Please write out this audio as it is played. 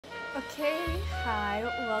Okay, hi,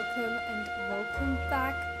 welcome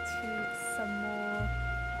back to some more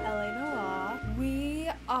LA Noire. We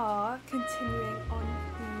are continuing on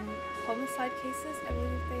the homicide cases, I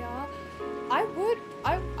believe they are.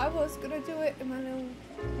 I was gonna do it in my little,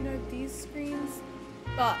 these screens,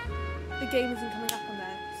 but the game isn't coming up on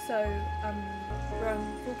there, so we're on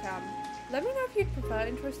full cam. Let me know if you'd prefer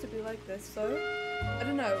intros to be like this, so I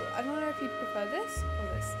don't know if you'd prefer this or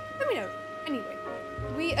this. Let me know. Anyway,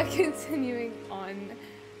 we are continuing on,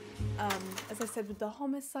 as I said, with the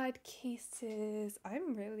homicide cases.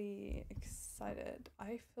 I'm really excited.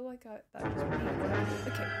 I feel like that just means,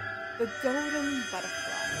 okay, the golden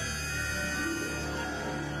butterfly.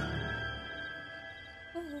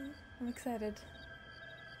 Oh, I'm excited.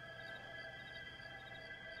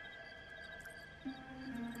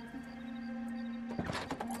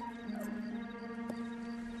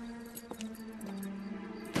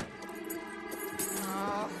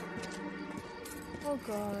 Oh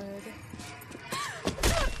god.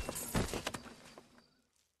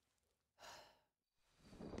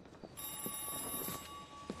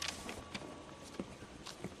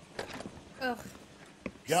 Ugh.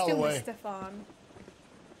 Galloway. Still Stefan.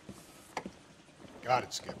 Got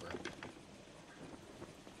it, Skipper.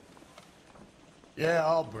 Yeah,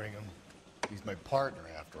 I'll bring him. He's my partner,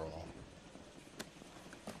 after all.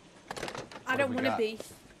 I don't want to be.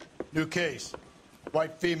 New case.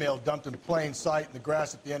 White female dumped in plain sight in the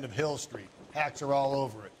grass at the end of Hill Street. Hacks are all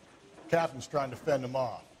over it. Captain's trying to fend them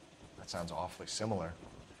off. That sounds awfully similar.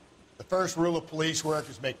 The first rule of police work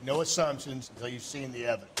is make no assumptions until you've seen the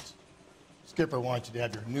evidence. Skipper wants you to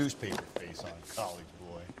have your newspaper face on, college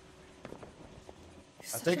boy.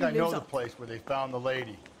 I think I know the place where they found the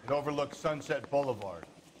lady. It overlooks Sunset Boulevard.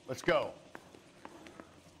 Let's go.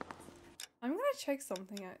 I'm gonna check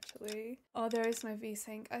something actually. Oh, there is my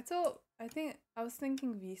VSync. I was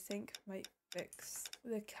thinking VSync might fix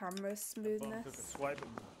the camera smoothness, but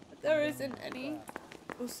there isn't any.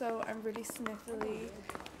 Also, I'm really sniffly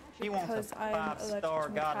because I'm allergic to my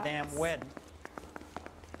goddamn cats. wedding.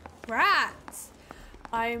 Rats!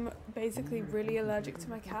 I'm basically really allergic to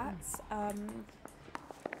my cats, and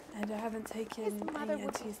I haven't taken any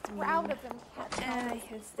antihistamine.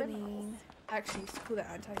 Antihistamine. Actually, used to call it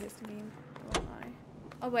antihistamine. Won't I?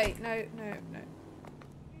 Oh wait, no.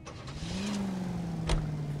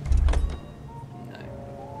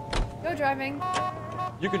 You're driving.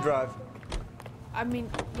 You can drive. I mean,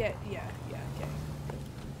 yeah, okay.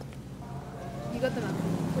 You got the number.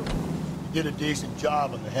 Cool. You did a decent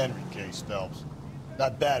job on the Henry case, Phelps.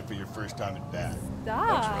 Not bad for your first time at bat.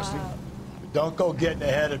 Stop. Thanks, Rusty. But don't go getting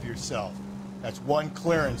ahead of yourself. That's one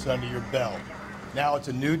clearance under your belt. Now it's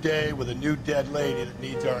a new day with a new dead lady that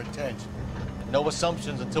needs our attention. No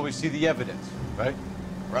assumptions until we see the evidence, right?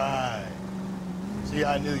 Right. See,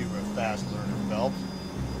 I knew you were a fast learner, Phelps.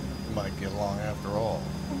 You might get along after all.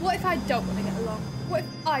 What if I don't want to get along? What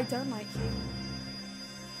if I don't like you?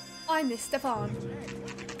 I miss Stefan.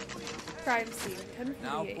 Crime scene.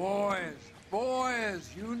 Now, boys,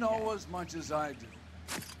 you know as much as I do.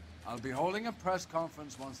 I'll be holding a press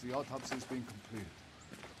conference once the autopsy's been completed.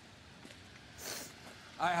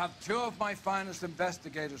 I have two of my finest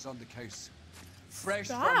investigators on the case. Fresh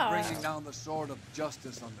from bringing down the sword of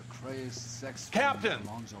justice on the crazed sex... Captain,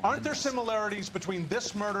 aren't there similarities between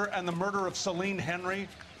this murder and the murder of Celine Henry?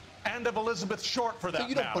 And of Elizabeth Short, for that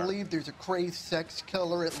matter? So you don't believe there's a crazed sex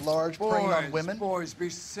killer at large preying on women? Boys, be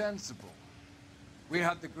sensible. We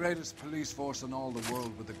have the greatest police force in all the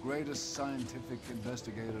world with the greatest scientific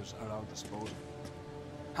investigators at our disposal.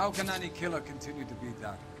 How can any killer continue to be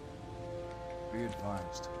that? Be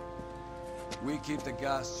advised. We keep the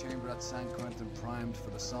gas chamber at San Quentin primed for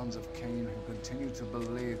the sons of Cain who continue to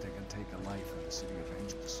believe they can take a life in the City of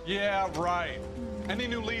Angels. Yeah, right. Any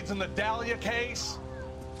new leads in the Dahlia case?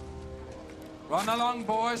 Run along,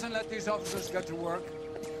 boys, and let these officers get to work.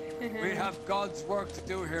 We have God's work to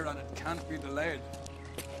do here, and it can't be delayed.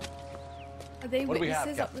 Are they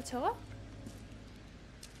witnesses up the tower?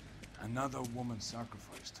 Another woman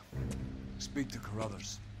sacrificed. Speak to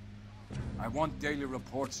Carruthers. I want daily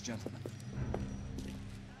reports, gentlemen.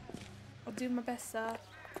 I'll do my best, sir.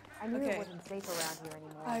 I knew it wasn't safe around here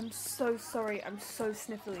anymore. I'm so sorry. I'm so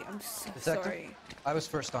sniffly. I'm so Detective, sorry. I was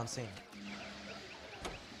first on scene.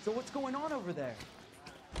 So what's going on over there?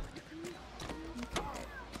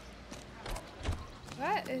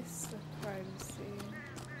 Where is the crime scene?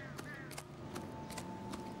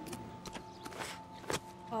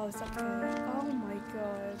 Oh, it's up here. Oh my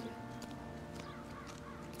god.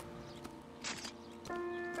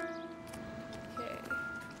 Okay.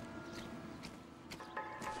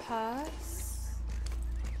 Pass.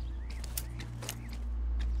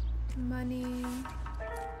 Money.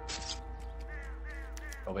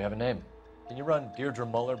 Well, we have a name. Can you run Deirdre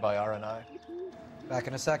Muller by RNI? Back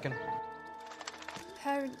in a second.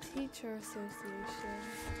 Parent-Teacher Association.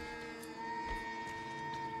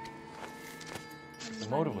 The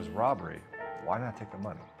motive was robbery. Why not take the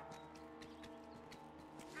money?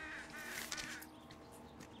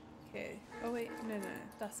 Okay. Oh wait, no,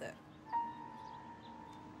 that's it.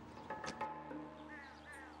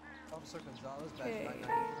 Officer Gonzalez, Okay. badge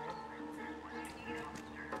 993.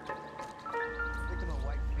 Victim a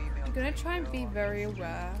white female. I'm gonna try and be very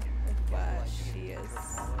aware of where she is.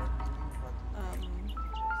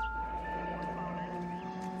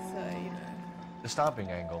 So, you know. The stomping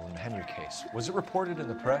angle in the Henry case, was it reported in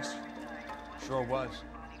the press? Sure was.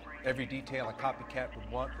 Every detail a copycat would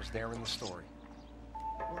want was there in the story.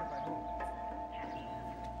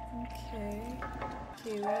 Okay.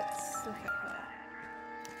 Okay, let's look at her.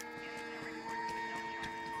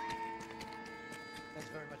 Thanks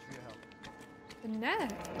very much for your help. The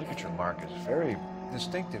neck. Ligature mark is very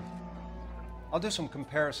Distinctive. I'll do some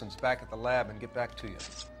comparisons back at the lab and get back to you.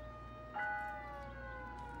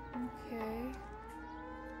 Okay.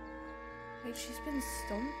 Like she's been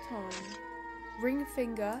stomped on. Ring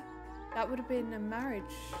finger. That would have been a marriage.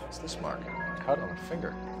 What's this mark? Cut on a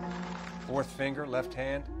finger. Fourth finger, left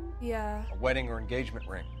hand, Yeah. a wedding or engagement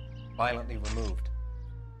ring, violently removed.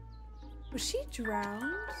 Was she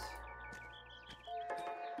drowned?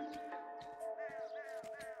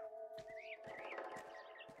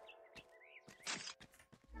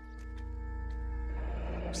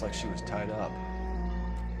 Looks like she was tied up.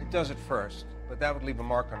 It does at first, but that would leave a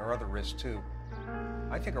mark on her other wrist, too.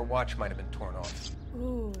 I think her watch might have been torn off.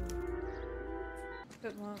 Ooh.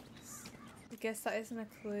 Bookmarks. I guess that isn't a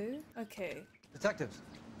clue. Okay. Detectives,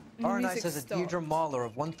 And the RNI music says that stopped. Deirdre Mahler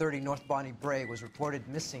of 130 North Bonnie Brae was reported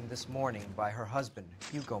missing this morning by her husband,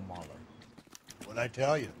 Hugo Mahler. What'd I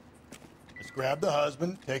tell you? Let's grab the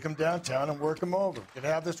husband, take him downtown, and work him over. Could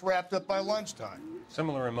have this wrapped up by lunchtime.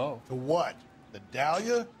 Similar MO. To what? The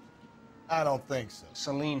Dahlia? I don't think so.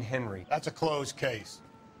 Celine Henry. That's a closed case.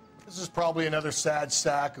 This is probably another sad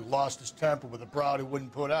sack who lost his temper with a broad he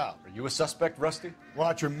wouldn't put out. Are you a suspect, Rusty?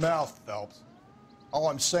 Watch your mouth, Phelps. All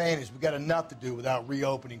I'm saying is we got enough to do without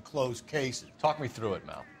reopening closed cases. Talk me through it,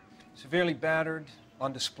 Mal. Severely battered,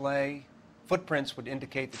 on display. Footprints would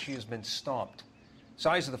indicate that she has been stomped.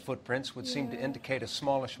 Size of the footprints would seem to indicate a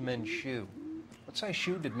smallish men's shoe. What size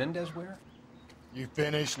shoe did Mendez wear? You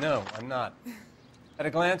finished? No, I'm not. At a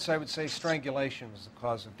glance, I would say strangulation was the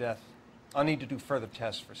cause of death. I'll need to do further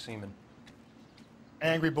tests for semen.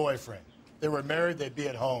 Angry boyfriend. If they were married, they'd be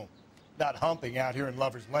at home, not humping out here in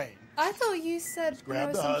Lover's Lane. I thought you said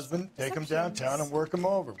Grab the husband, take him downtown, and work him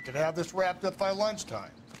over. We could have this wrapped up by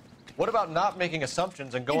lunchtime. What about not making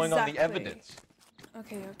assumptions and going on the evidence?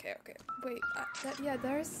 Okay. Wait, yeah,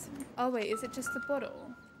 there's some... Oh, wait, is it just the bottle?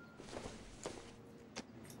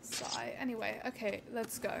 Sigh. Anyway, okay,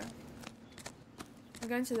 let's go. We're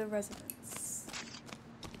going to the residence.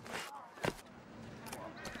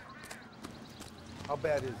 How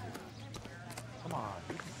bad is it? Come on,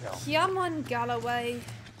 you can tell. Come on, Galloway.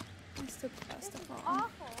 Mr. Stefan.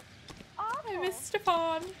 Awful. Awful. Hey, Mr.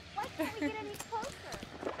 Stefan. Why can't we get any closer?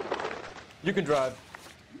 You can drive.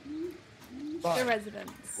 The Fine.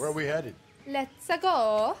 residence. Where are we headed? Let's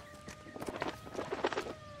go.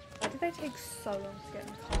 Why did they take so long to get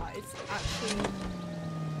in the car? It's actually...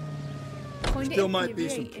 Still might be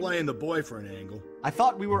some playing the boyfriend angle. I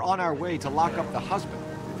thought we were on our way to lock up the husband.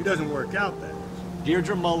 If he doesn't work out, that is.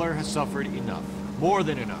 Deirdre Muller has suffered enough. More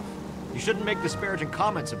than enough. You shouldn't make disparaging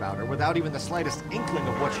comments about her without even the slightest inkling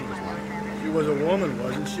of what she was like. She was a woman,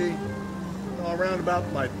 wasn't she? Well, around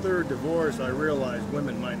about my third divorce, I realized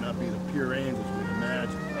women might not be the pure angels we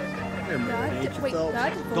imagine. They're married, ain't you,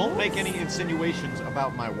 Phelps? Don't make any insinuations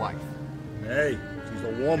about my wife. Hey, she's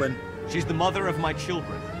a woman. She's the mother of my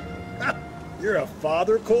children. You're a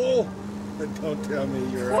father, Cole? Don't tell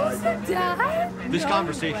me you're What's the dad? This No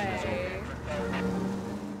conversation way. is over.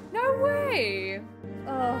 No way!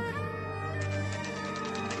 Oh.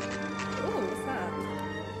 Ooh, what's that?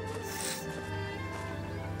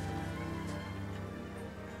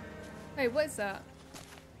 Hey, what is that?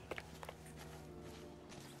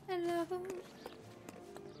 Hello.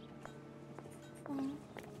 Oh.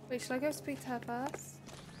 Wait, should I go speak to her first?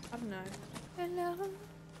 I don't know. Hello.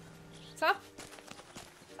 What's up?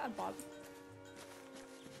 Is that Bob?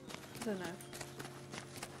 I don't know.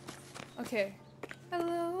 Okay.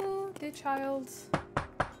 Hello, dear child.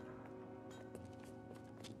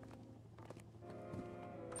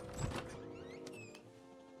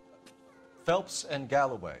 Phelps and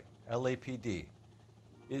Galloway, LAPD.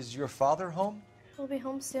 Is your father home? She'll be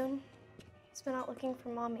home soon. He's been out looking for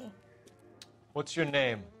Mommy. What's your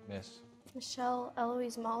name, miss? Michelle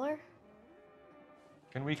Eloise Mahler?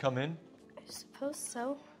 Can we come in? I suppose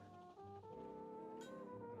so.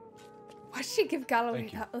 Why'd she give Galloway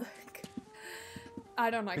Thank you. that look?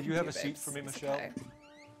 I don't like Could you have a seat for me, It's Michelle? okay.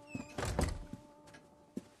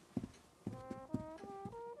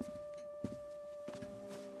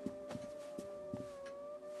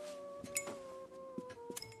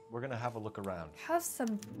 We're gonna have a look around. Have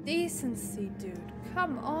some decency, dude.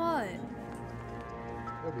 Come on.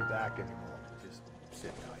 We'll be back in a moment. Just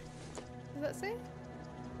sit tight. Does that say?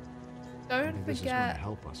 I Don't think this is going to forget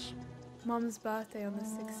help us. Mom's birthday on the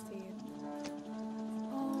 16th.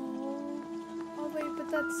 Oh. Oh wait, but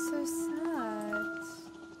that's so sad.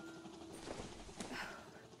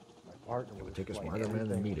 My partner It would take a smarter man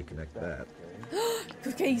than me to connect that.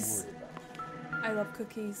 Cookies! I love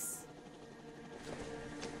cookies.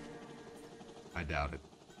 I doubt it.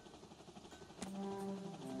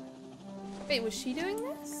 Wait, was she doing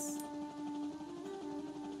this?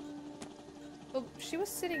 Well, she was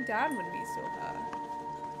sitting down when we saw her.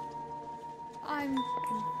 I'm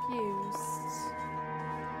confused.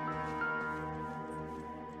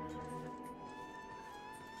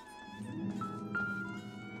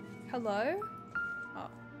 Hello? Oh.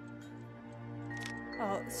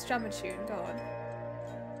 Oh, strum a tune, go on.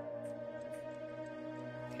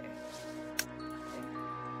 Okay.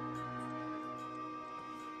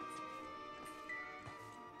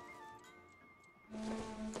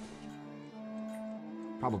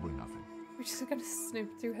 Probably nothing. We're just gonna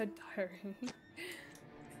snoop through her diary.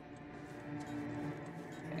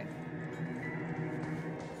 Okay.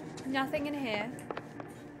 Nothing in here.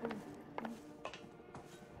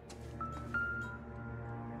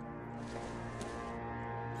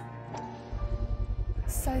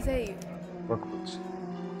 Size 8. Work boots.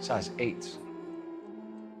 Size 8s.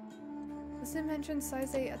 Does it mention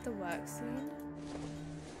size 8 at the work scene?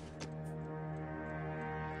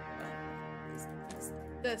 Oh. It's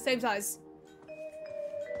the same size.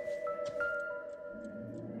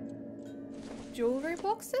 Jewelry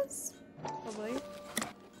boxes? Probably.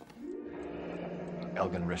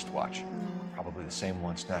 Elgin wristwatch. Probably the same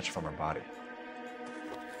one snatched from her body.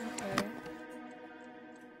 Okay.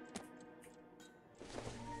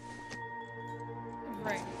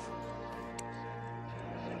 Ring.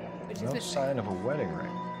 Which is No missing. sign of a wedding ring.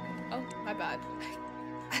 Oh, my bad.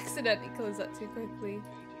 I accidentally closed that too quickly.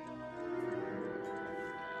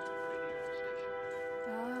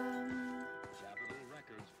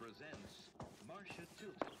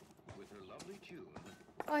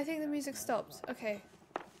 Oh, I think the music stopped. Okay.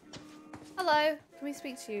 Hello, can we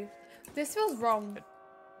speak to you? This feels wrong,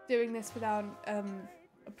 doing this without a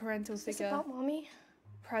parental Is this figure about Mommy?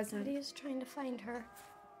 present. Daddy is trying to find her.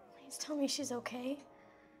 Please tell me she's okay.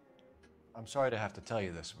 I'm sorry to have to tell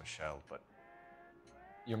you this, Michelle, but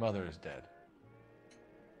your mother is dead.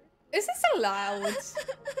 Is this allowed?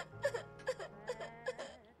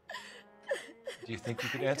 Do you think you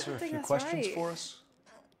could I answer don't a think few that's questions right. for us?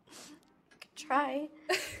 Try.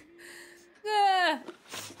 Ah,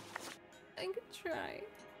 I could try.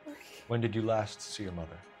 Okay. When did you last see your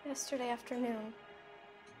mother? Yesterday afternoon,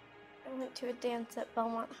 I went to a dance at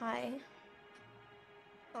Belmont High.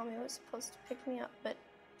 Mommy was supposed to pick me up, but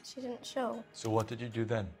she didn't show. So what did you do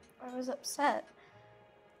then? I was upset.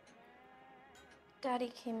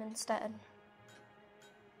 Daddy came instead.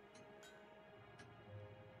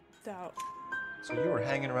 Doubt. So you were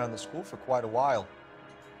hanging around the school for quite a while.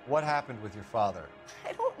 What happened with your father?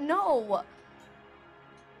 I don't know.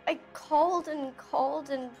 I called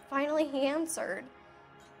and finally he answered.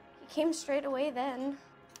 He came straight away then.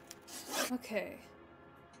 Okay.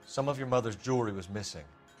 Some of your mother's jewelry was missing.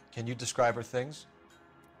 Can you describe her things?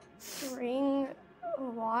 A ring, a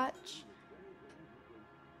watch.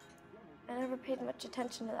 I never paid much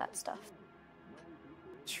attention to that stuff.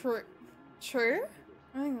 True. True?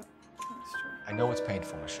 I think that's true. I know it's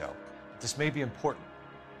painful, Michelle, but this may be important.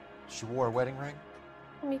 She wore a wedding ring?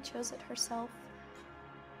 Mommy chose it herself.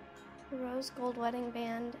 A rose gold wedding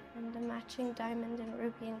band and a matching diamond and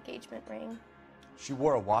ruby engagement ring. She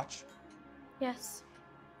wore a watch? Yes,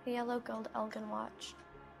 a yellow gold Elgin watch.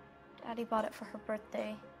 Daddy bought it for her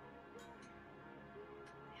birthday.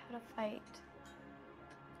 We had a fight.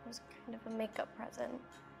 It was kind of a makeup present.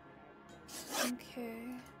 Okay.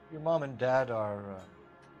 Your mom and dad are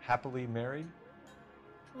happily married?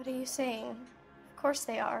 What are you saying? Of course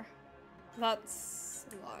they are. That's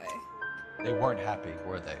a lie. They weren't happy,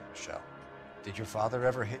 were they, Michelle? Did your father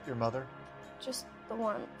ever hit your mother? Just the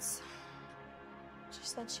once. She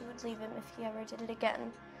said she would leave him if he ever did it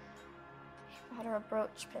again. He bought her a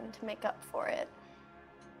brooch pin to make up for it.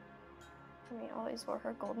 Mommy always wore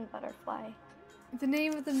her golden butterfly. The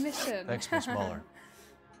name of the mission. Thanks, Miss Muller.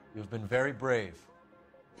 You've been very brave.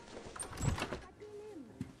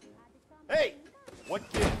 Hey! What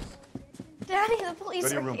gives? Daddy, the police Go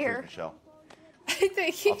to your are room, here. please, Michelle. I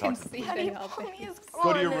think you I'll can talk to see Daddy, the Mommy is gone.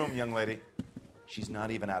 Go to your room, young lady. She's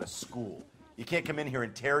not even out of school. You can't come in here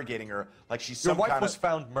interrogating her like she's Your some wife kind was of...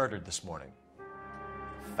 found murdered this morning.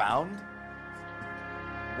 Found?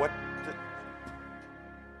 What the...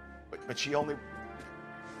 But she only...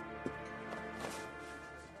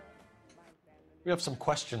 We have some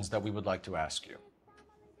questions that we would like to ask you.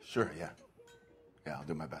 Sure, yeah. Yeah, I'll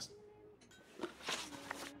do my best.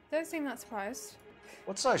 Don't seem that surprised.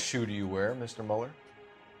 What size shoe do you wear, Mr. Muller?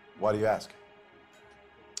 Why do you ask?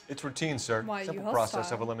 It's routine, sir. Why are you Simple process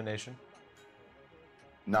hostile? of elimination.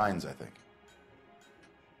 9s, I think.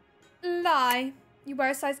 Lie. You wear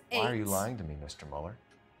a size 8. Why are you lying to me, Mr. Muller?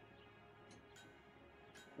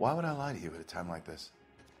 Why would I lie to you at a time like this?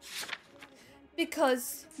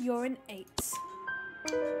 Because you're an 8.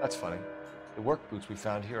 That's funny. The work boots we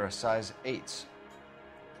found here are size 8s.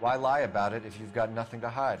 Why lie about it if you've got nothing to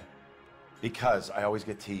hide? Because I always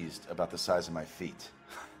get teased about the size of my feet.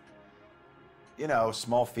 You know,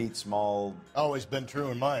 small feet, small... Always been true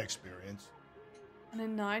in my experience. And a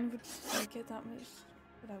 9 would make it that much.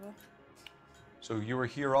 Whatever. So you were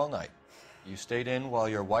here all night. You stayed in while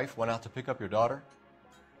your wife went out to pick up your daughter?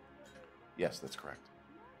 Yes, that's correct.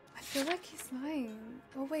 I feel like he's lying.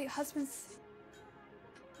 Oh wait, husband's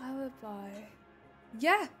alibi.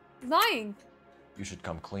 Yeah, lying. You should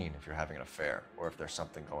come clean if you're having an affair or if there's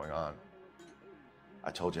something going on. I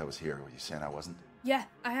told you I was here. Were you saying I wasn't? Yeah,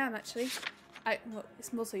 I am actually. Well,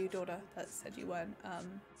 it's mostly your daughter that said you weren't.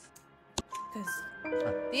 Because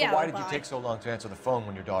So why did you take so long to answer the phone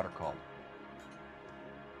when your daughter called?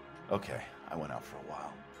 Okay, I went out for a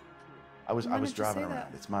while. I was Why did you driving say around.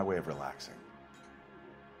 that? It's my way of relaxing.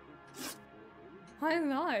 I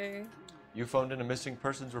know. You phoned in a missing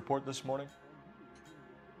persons report this morning?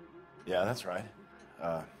 Yeah, that's right.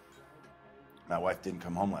 My wife didn't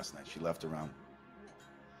come home last night. She left around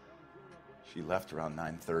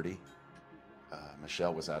 9:30.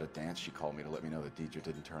 Michelle was out at dance. She called me to let me know that Deidre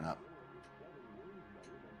didn't turn up.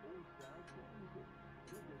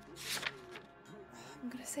 I'm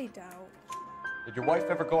gonna say doubt. Did your wife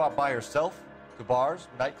ever go out by herself? To bars,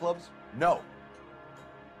 nightclubs? No.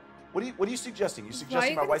 What are you suggesting? You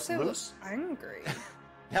suggesting my wife's loose? Angry.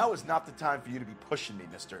 Now is not the time for you to be pushing me,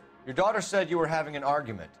 mister. Your daughter said you were having an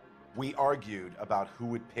argument. We argued about who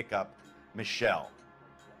would pick up Michelle.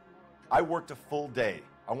 I worked a full day.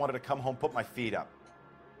 I wanted to come home, put my feet up.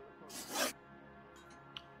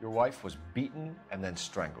 Your wife was beaten and then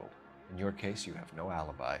strangled. In your case, you have no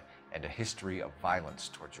alibi and a history of violence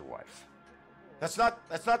towards your wife. That's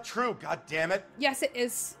not true, god damn it. Yes, it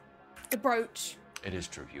is. The brooch. It is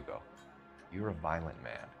true, Hugo. You're a violent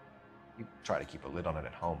man. You try to keep a lid on it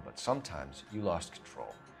at home, but sometimes you lost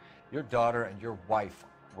control. Your daughter and your wife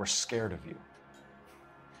were scared of you.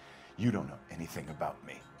 You don't know anything about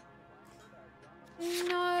me.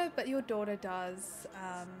 No, but your daughter does.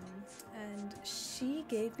 And she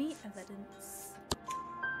gave me evidence.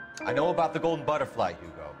 I know about the golden butterfly,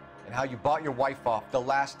 Hugo, and how you bought your wife off the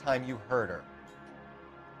last time you heard her.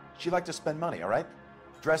 She liked to spend money, all right?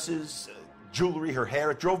 Dresses, jewelry, her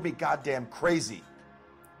hair. It drove me goddamn crazy.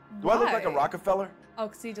 Do I look like a Why? Rockefeller? Oh,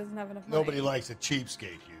 because he doesn't have enough money. Nobody likes a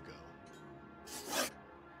cheapskate, Hugo.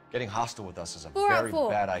 Getting hostile with us is a 4 out of very 4.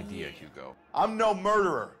 bad idea, Hugo. I'm no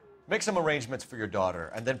murderer. Make some arrangements for your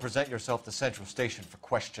daughter, and then present yourself to Central Station for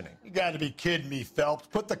questioning. You gotta be kidding me, Phelps.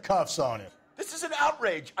 Put the cuffs on him. This is an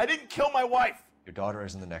outrage. I didn't kill my wife. Your daughter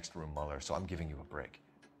is in the next room, Muller, so I'm giving you a break.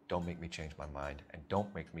 Don't make me change my mind, and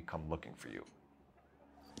don't make me come looking for you.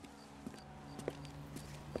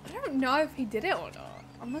 I don't know if he did it or not.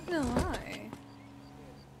 I'm not gonna lie.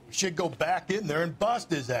 We should go back in there and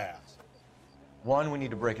bust his ass. 1, we need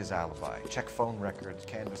to break his alibi, check phone records,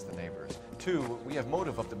 canvass the neighbors. 2, we have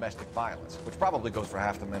motive of domestic violence, which probably goes for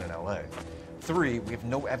half the men in LA. 3, we have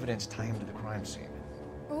no evidence tying him to the crime scene.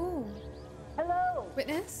 Oh. Hello.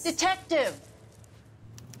 Witness? Detective.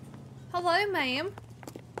 Hello, ma'am.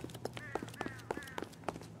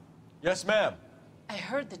 Yes, ma'am. I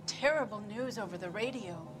heard the terrible news over the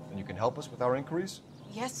radio. And you can help us with our inquiries?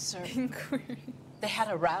 Yes, sir. Inquiry. They had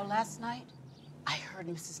a row last night. I heard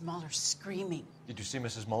Mrs. Muller screaming. Did you see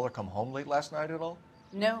Mrs. Muller come home late last night at all?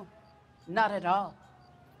 No, not at all.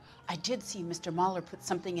 I did see Mr. Muller put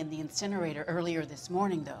something in the incinerator earlier this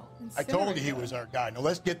morning, though. I told you he was our guy. Now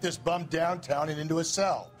let's get this bum downtown and into a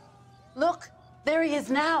cell. Look, there he is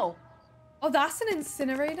now. Oh, that's an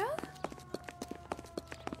incinerator?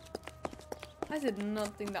 I did not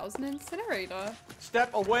think that was an incinerator.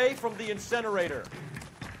 Step away from the incinerator.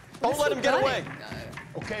 Don't let him get away.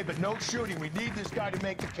 No. Okay, but no shooting. We need this guy to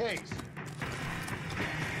make the case.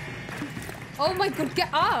 Oh my god, get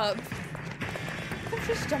up! Did you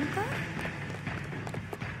just jump that?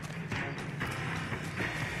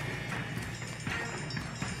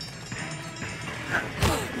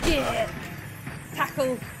 Yeah!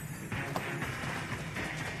 Tackle!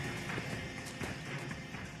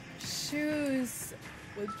 Shoes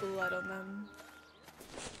with blood on them.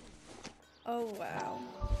 Oh wow.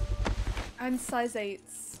 And size 8s.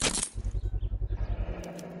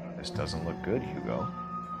 This doesn't look good, Hugo.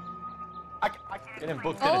 Get him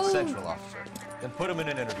booked in at Central, officer. Then put him in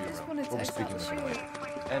an interview room. wanted to We'll be speaking establish with him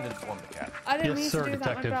later. And inform the captain. I didn't mean to do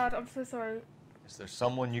that, my bad. I'm so sorry. Is there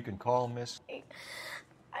someone you can call, miss?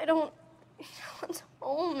 I don't want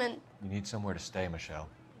home and You need somewhere to stay, Michelle.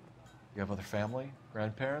 You have other family?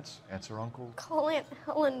 Grandparents? Aunts or uncles? call Aunt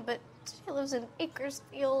Helen, but she lives in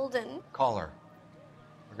Bakersfield and Call her.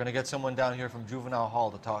 We're gonna get someone down here from Juvenile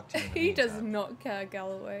Hall to talk to you. in the He does meantime. not care,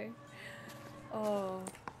 Galloway. Oh.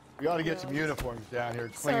 We ought to get some uniforms down here,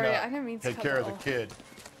 clean Sorry, up, I didn't mean to take cut care that of the off. kid.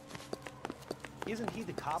 Isn't he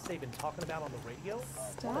the cop they've been talking about on the radio?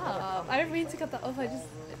 Stop. I didn't mean to cut that off.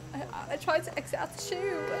 I tried to exit out the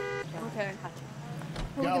shoe. Okay.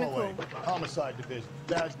 Who are we gonna Galloway, call? Homicide Division,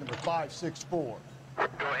 badge number 564. Go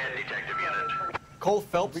ahead, Detective Unit. Cole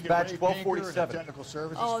Phelps, We get badge Ray 1247. Technical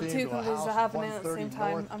services Oh, team two to a computers house are at happening at the 130 same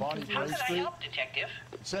time. North I'm Bonnie confused. Bray Street. Detective?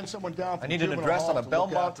 Send someone down from I need an Juvenile address Hall on a to look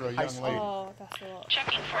Belmont after a high young school. lady. Oh, that's a lot.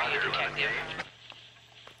 Checking for you, Detective.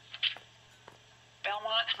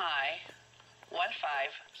 Belmont High,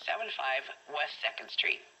 1575 West 2nd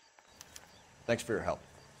Street. Thanks for your help.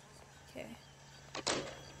 Okay.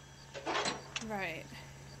 Right.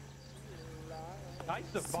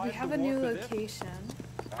 So we have a new location.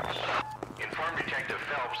 Inform Detective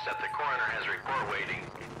Phelps that the coroner has a report waiting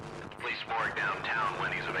at the police morgue downtown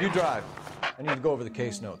when he's available. You drive. I need to go over the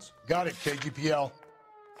case notes. Got it, KGPL.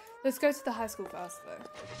 Let's go to the high school first, though.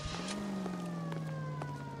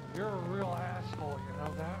 You're a real asshole, you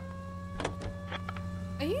know that?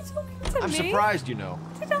 Are you talking to I'm me? surprised, you know.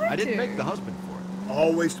 What did I didn't do? make the husband for it.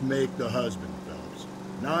 Always make the husband, Phelps.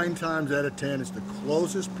 9 times out of 10, it's the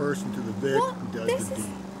closest person to the Vic who does the deed.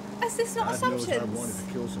 Is this not God knows assumptions? I wanted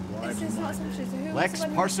to kill some wives Is this in not my day. assumptions? Who was Lex the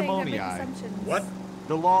one who was saying they're big parsimoniae. assumptions? What?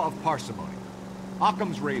 The law of parsimony.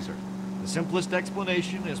 Occam's razor. The simplest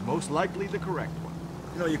explanation is most likely the correct one.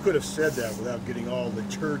 You know, you could have said that without getting all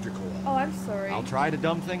liturgical on Oh, I'm sorry. I'll try to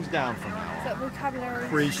dumb things down from now Is that vocabulary?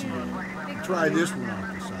 Appreciate it. Try this one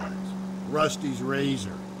on besides. Rusty's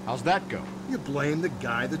razor. How's that go? You blame the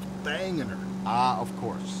guy that's banging her. Ah, of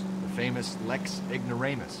course. The famous Lex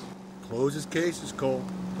Ignoramus. Closes cases, Cole.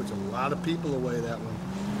 Puts a lot of people away, that one.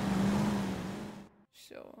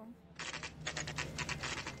 Sure.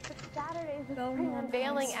 Saturday's the Belmont spring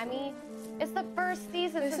unveiling, High School. Emmy. It's the first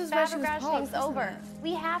season This since is where she Faber was Grashing's parked, over. isn't it?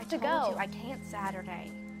 We have to go. I can't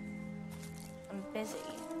Saturday. I'm busy.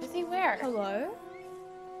 Busy where? Hello?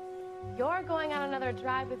 You're going on another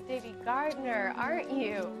drive with Davy Gardner, aren't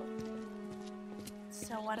you?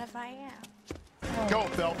 So what if I am? Go,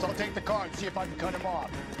 Phelps. I'll take the car and see if I can cut him off.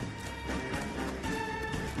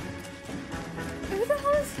 Who the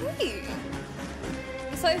hell is he?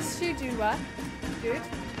 What size shoe do you wear? Good.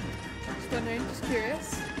 Just wondering, just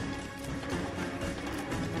curious.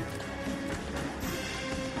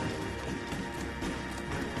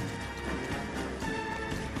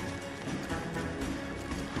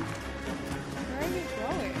 Where are you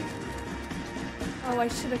going? Oh, I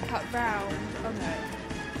should have cut round. Oh no.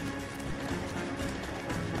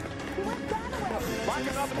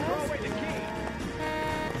 Locking up and throw away the key.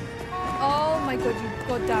 Oh my god, you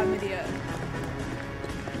goddamn idiot.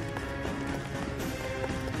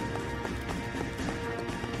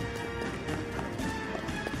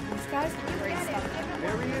 These guys have great stuff.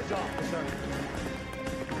 There he is, officer.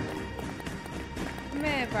 Come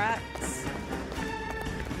here, brats.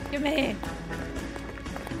 Come here.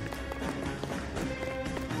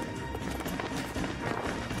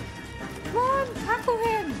 Come on, tackle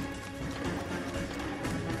him.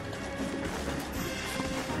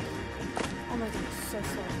 Oh my god, so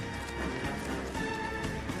slow.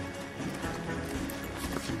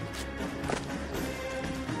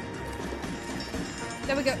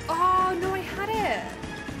 There we go. Oh no, I had it.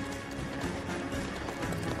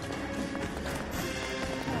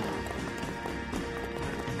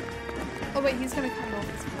 Oh wait, he's gonna come off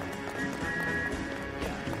this way.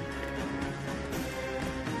 Yeah.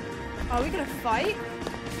 Are we gonna fight?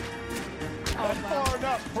 That's far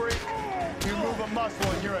enough, freak. You move a muscle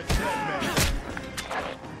and you're a dead man.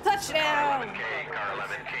 Touch Touchdown! 11K, car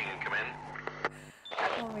 11 King, come in.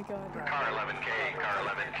 Oh my god. Car 11K, car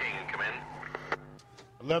 11 King, come in.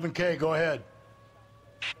 11K, go ahead.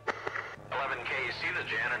 11K, see the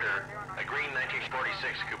janitor. A green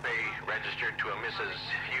 1946 coupe registered to a Mrs.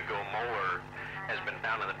 Hugo Moeller has been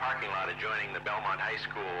found in the parking lot adjoining the Belmont High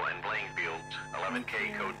School and playing fields.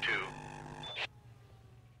 11K, code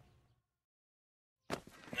 2.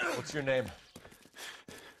 What's your name?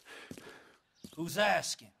 Who's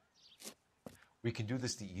asking? We can do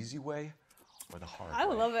this the easy way or the hard I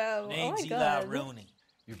way. love it. Name's Oh my Eli god. Rooney.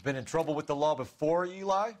 You've been in trouble with the law before,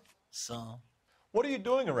 Eli? Some. What are you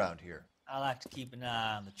doing around here? I like to keep an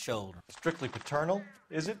eye on the children. Strictly paternal,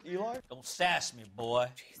 is it, Eli? Don't sass me, boy.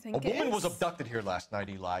 A woman was abducted here last night,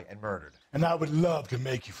 Eli, and murdered. And I would love to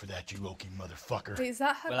make you for that, you okie motherfucker. Wait, is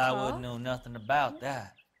that her Well, car? I wouldn't know nothing about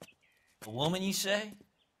that. A woman, you say?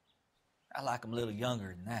 I like 'em a little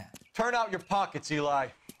younger than that. Turn out your pockets, Eli.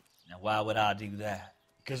 Now, why would I do that?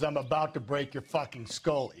 Because I'm about to break your fucking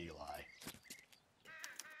skull, Eli.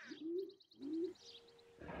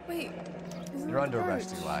 Wait. You're under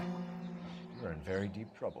arrest, Eli. You're in very deep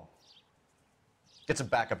trouble. Get some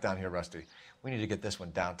backup down here, Rusty. We need to get this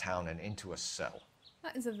one downtown and into a cell.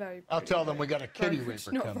 That is a very I'll tell them we got a kitty Roach,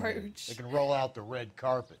 raper not coming in. roach. They can roll out the red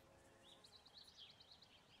carpet.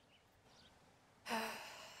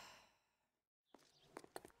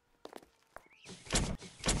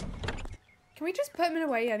 Can we just put him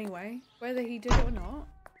away anyway? Whether he did it or not?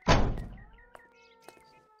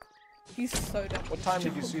 He's so dumb. What time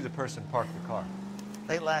did you see the person park the car?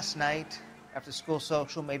 Late last night, after school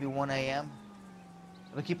social, maybe 1 a.m.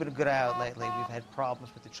 I've been keeping a good eye out lately. We've had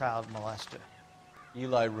problems with the child molester.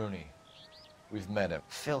 Eli Rooney. We've met him.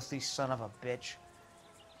 Filthy son of a bitch.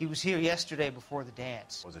 He was here yesterday before the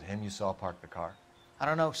dance. Was it him you saw park the car? I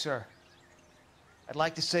don't know, sir. I'd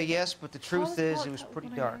like to say yes, but the truth is it was pretty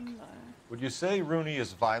dark. Would you say Rooney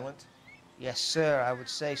is violent? Yes, sir. I would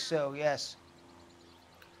say so, yes.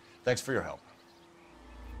 Thanks for your help.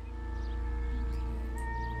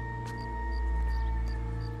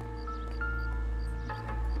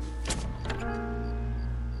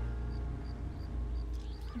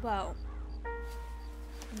 Well.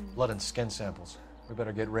 Blood and skin samples. We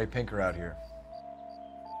better get Ray Pinker out here.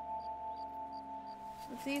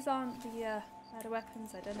 If these aren't the murder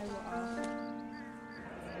weapons, I don't know what are.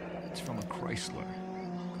 It's from a Chrysler.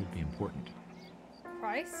 Could be important.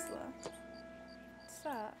 Chrysler? What's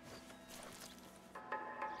that?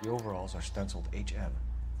 The overalls are stenciled HM.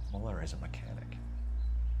 Mueller is a mechanic.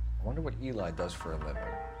 I wonder what Eli does for a living.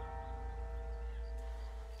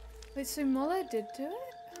 Wait, so Mueller did do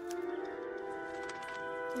it?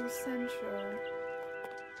 Through Central.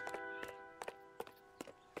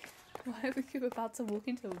 Why are we about to walk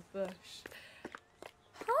into a bush?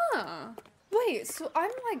 Huh. Wait, so I'm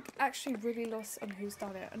like actually really lost on who's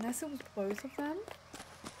done it, unless it was both of them.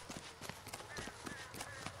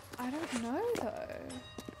 I don't know though.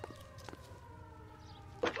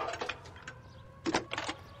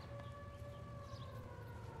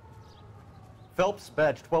 Phelps,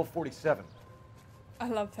 badge 1247. I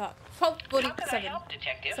love that. 1247. help,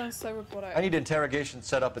 detective? Sounds so robotic. I need interrogation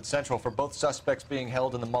set up at Central for both suspects being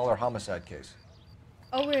held in the Mueller homicide case.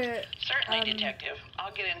 Oh, we're Certainly, detective.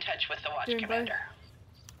 I'll get in touch with the watch doing both. commander.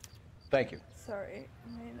 Thank you. Sorry,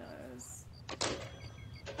 my nose.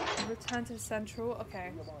 Return to Central.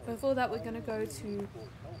 Okay. Before that, we're gonna go to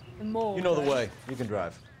the mall. You know the right? way. You can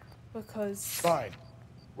drive. Because Fine.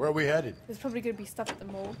 Where are we headed? there's probably gonna be stuff at the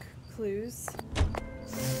morgue, clues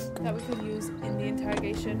that we can use in the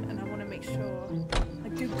interrogation, and I want to make sure I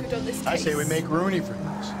do good on this case. I say we make Rooney for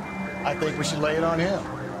this. I think we should lay it on him.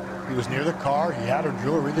 He was near the car, he had her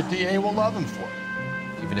jewelry, the DA will love him for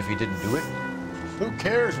it. Even if he didn't do it? Who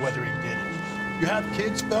cares whether he did it? You have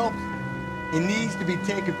kids, Phelps? He needs to be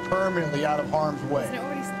taken permanently out of harm's way. Isn't it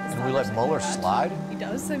already Can we let Mueller slide? He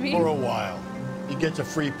does, I mean. For a while. He gets a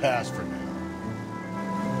free pass for now.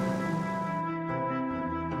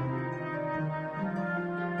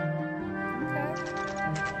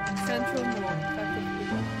 Central Mall, effectively.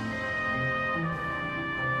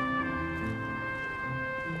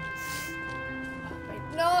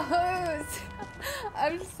 My nose!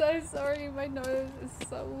 I'm so sorry, my nose is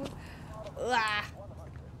so... Ah.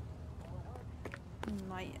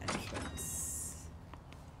 My entrance.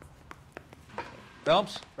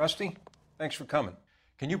 Phelps, Rusty, thanks for coming.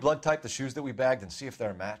 Can you blood type the shoes that we bagged and see if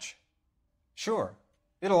they're a match? Sure.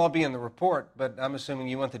 It'll all be in the report, but I'm assuming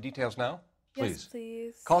you want the details now? Yes,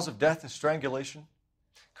 please. Cause of death is strangulation?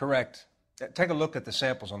 Correct. Take a look at the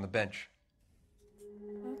samples on the bench.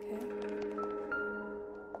 Okay.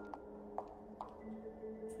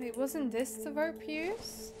 Wait, wasn't this the rope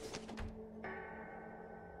used?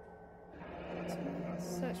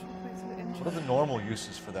 Search for points of interest. What are the normal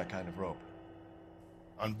uses for that kind of rope?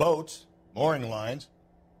 On boats, mooring lines.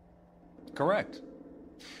 Correct.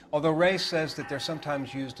 Although Ray says that they're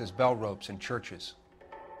sometimes used as bell ropes in churches.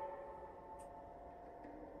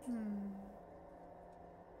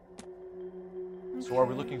 So are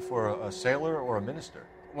we looking for a sailor or a minister?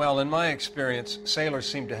 Well, in my experience, sailors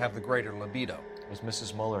seem to have the greater libido. Was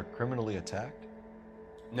Mrs. Muller criminally attacked?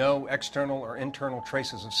 No external or internal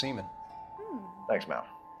traces of semen. Thanks, Mal.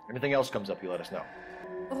 Anything else comes up, you let us know.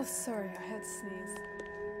 Oh, sorry, I had to sneeze.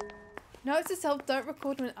 Note to self, don't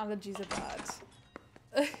record when allergies are bad.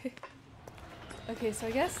 Okay, so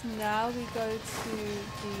I guess now we go to the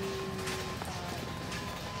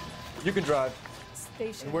You can drive.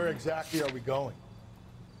 station. And where exactly are we going?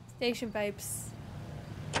 Station, babes.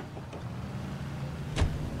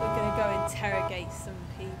 We're gonna go interrogate some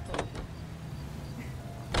people.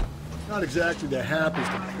 Not exactly the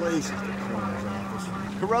happiest of places, the coroner's office.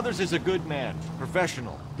 Carruthers is a good man,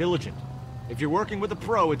 professional, diligent. If you're working with a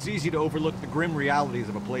pro, it's easy to overlook the grim realities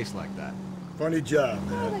of a place like that. Funny job,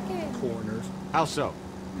 that. Coroners. How so?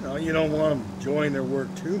 You don't want them enjoying their work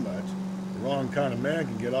too much. The wrong kind of man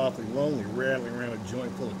can get awfully lonely rattling around a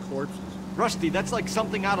joint full of corpses. Rusty, that's like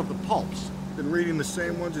something out of the pulps. Been reading the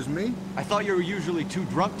same ones as me? I thought you were usually too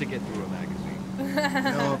drunk to get through a magazine.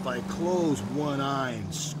 If I close one eye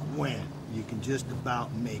and squint, you can just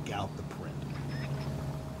about make out the print.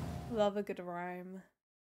 Love a good rhyme.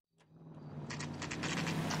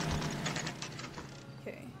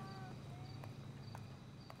 Okay.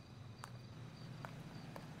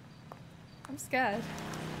 I'm scared.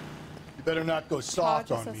 You better not go soft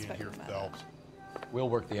Charge a on me in suspect here, in matter. Phelps. We'll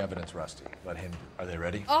work the evidence, Rusty. Let him. Are they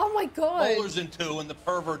ready? Oh my god! Molar's in 2 and the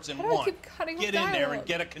pervert's in How do I 1. keep cutting Get off in there and dialogue?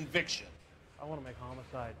 get a conviction. I want to make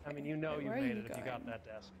homicide. I mean, you know Okay, you where are made you it if you got going? that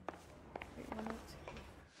desk.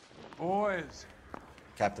 Boys.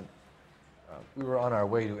 Captain, we were on our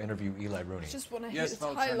way to interview Eli Rooney. I just want to Yes, hear the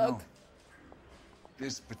folks, I know. dialogue.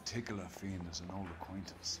 This particular fiend is an old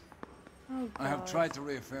acquaintance. Oh, I have God. tried to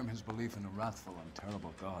reaffirm his belief in a wrathful and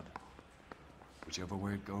terrible God. Whichever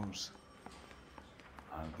way it goes,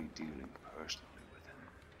 I'll be dealing personally with him.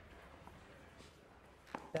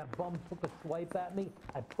 That bum took a swipe at me.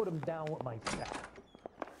 I put him down with my staff.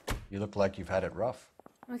 You look like you've had it rough.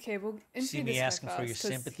 Okay, we'll See interview me this guy asking for your first,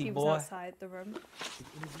 'cause sympathy, he was boy? outside the room.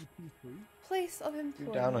 Place of You're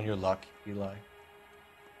employment. down on your luck, Eli.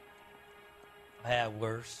 I've had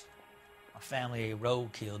worse. My family ate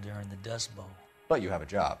roadkill during the Dust Bowl. But you have a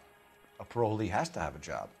job. A parolee has to have a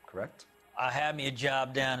job, correct? I had me a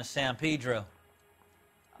job down in San Pedro.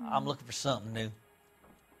 I'm looking for something new.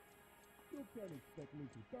 You can't expect me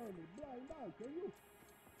to turn a blind eye, can you?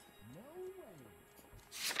 No way.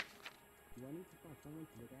 Do I need to find someone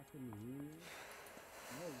to look after me here?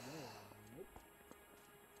 No way.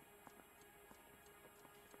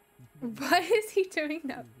 Nope. Why is he doing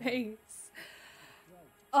that face?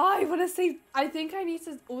 Oh, I want to say, I think I need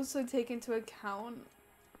to also take into account.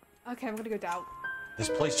 Okay, I'm gonna go down. This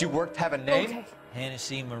place you worked have a name? Okay.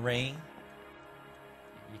 Hennessy Marine.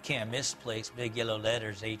 You can't miss the place. Big yellow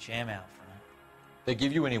letters, HM out front. They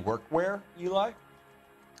give you any workwear, Eli?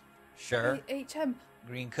 Sure. HM.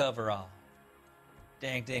 Green coverall.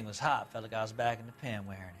 Dang thing was hot. Felt like I was back in the pen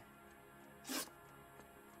wearing it.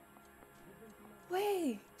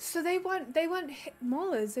 Wait, so they weren't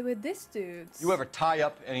Maulers, they were this dudes. You ever tie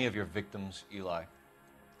up any of your victims, Eli?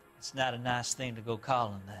 It's not a nice thing to go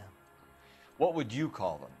calling them. What would you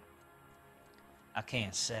call them? I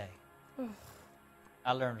can't say.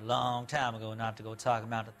 I learned a long time ago not to go talking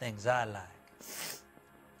about the things I like.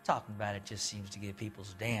 Talking about it just seems to get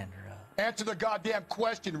people's dander up. Answer the goddamn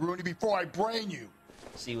question, Rooney, before I brain you.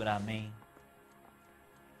 See what I mean?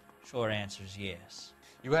 Short answer is yes.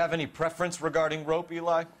 You have any preference regarding rope,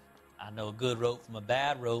 Eli? I know a good rope from a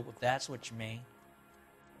bad rope, if that's what you mean.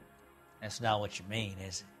 That's not what you mean,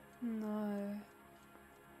 is it? No.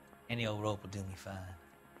 Any old rope will do me fine.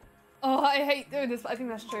 Oh, I hate doing this, but I think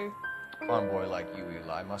that's true. Farm boy like you,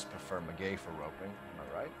 Eli, must prefer McGay for roping. Am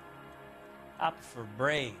I right? I prefer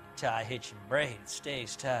braid. Tie, hitch, and braid. It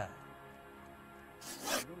stays tied.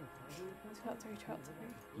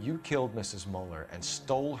 You killed Mrs. Muller and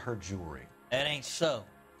stole her jewelry. That ain't so.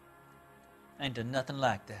 I ain't done nothing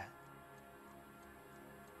like that.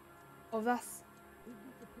 Oh, that's...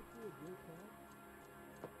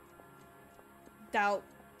 Doubt.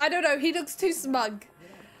 I don't know, he looks too smug.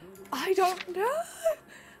 I don't know.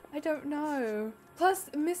 I don't know. Plus,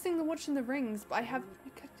 missing the watch and the rings, but I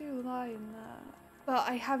could do a lie in that. But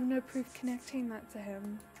I have no proof connecting that to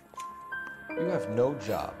him. You have no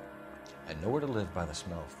job and nowhere to live by the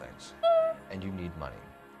smell of things. And you need money.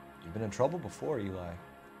 You've been in trouble before, Eli.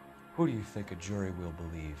 Who do you think a jury will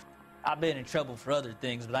believe? I've been in trouble for other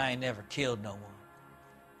things, but I ain't never killed no one.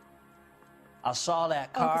 I saw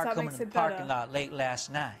that car coming to the parking lot late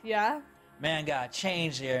last night. Yeah? Man got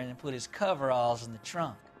changed there and then put his coveralls in the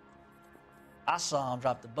trunk. I saw him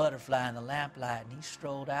drop the butterfly in the lamplight and he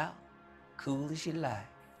strolled out, cool as you like.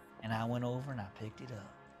 And I went over and I picked it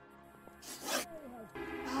up.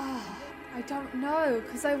 I don't know,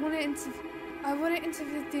 because I want to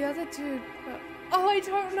interview the other dude, but I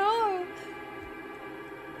don't know.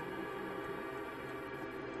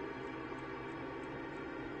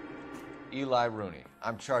 Eli Rooney,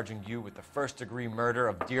 I'm charging you with the first-degree murder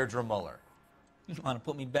of Deirdre Muller. You want to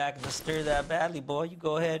put me back in the stir that badly, boy? You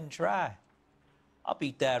go ahead and try. I'll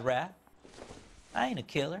beat that rap. I ain't a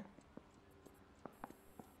killer.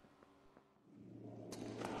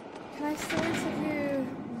 Can I still interview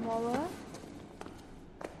Muller?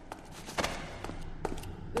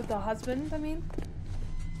 The husband, I mean?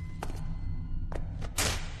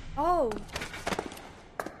 Oh.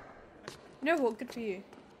 You know what? Good for you.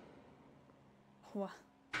 Wow.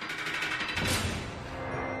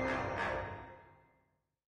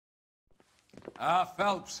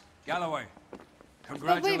 Phelps, Galloway.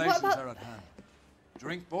 Congratulations are at hand.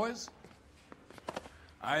 Drink, boys?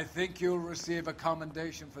 I think you'll receive a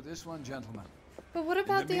commendation for this one, gentlemen. But what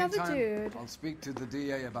about the other meantime, dude? I'll speak to the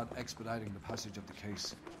DA about expediting the passage of the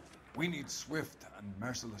case. We need swift and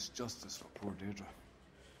merciless justice for poor Deirdre.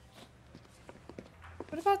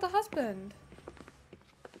 What about the husband?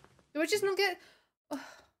 Do we just not get...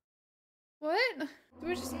 What? Do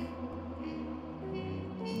we just...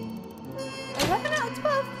 11 out of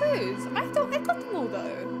 12 clues? I thought I got them all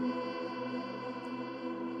though.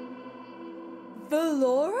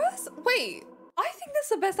 Valorous? Wait, I think that's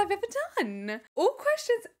the best I've ever done. All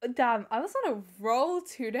questions... Damn, I was on a roll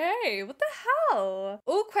today. What the hell?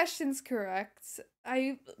 All questions correct.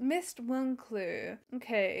 I missed one clue.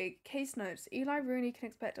 Okay, case notes. Eli Rooney can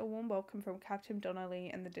expect a warm welcome from Captain Donnelly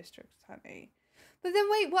and the district attorney. But then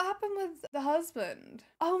wait, what happened with the husband?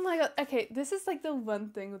 Oh my god, okay, this is like the one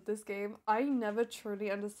thing with this game. I never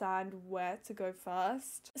truly understand where to go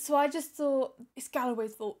first. So I just thought, it's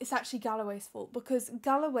Galloway's fault. It's actually Galloway's fault because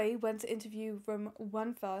Galloway went to interview room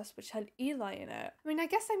 1 first, which had Eli in it. I mean, I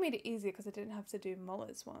guess I made it easier because I didn't have to do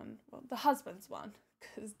Muller's one. Well, the husband's one,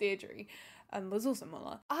 because Deirdre was also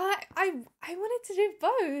Muller. I wanted to do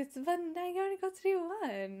both, but I only got to do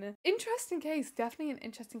one. Interesting case, definitely an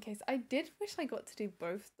interesting case. I did wish I got to do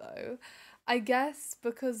both though. I guess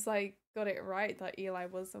because I got it right that Eli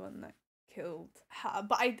was the one that killed her.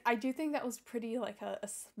 But I do think that was pretty like a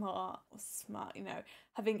smart, you know,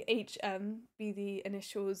 having HM be the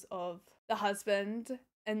initials of the husband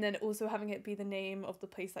and then also having it be the name of the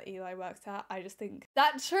place that Eli works at. I just think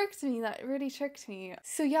that tricked me. That really tricked me.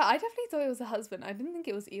 So yeah, I definitely thought it was a husband. I didn't think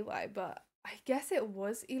it was Eli, but I guess it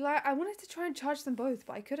was Eli. I wanted to try and charge them both,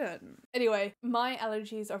 but I couldn't. Anyway, my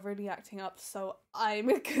allergies are really acting up, so I'm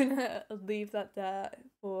gonna leave that there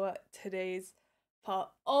for today's part.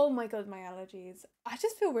 Oh my god, my allergies. I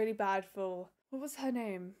just feel really bad for... What was her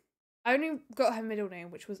name? I only got her middle name,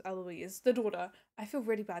 which was Eloise, the daughter. I feel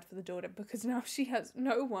really bad for the daughter because now she has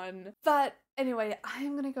no one. But anyway,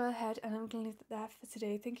 I'm going to go ahead and I'm going to leave it there for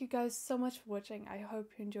today. Thank you guys so much for watching. I hope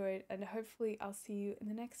you enjoyed and hopefully I'll see you in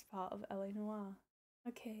the next part of LA Noire.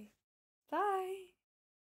 Okay, bye!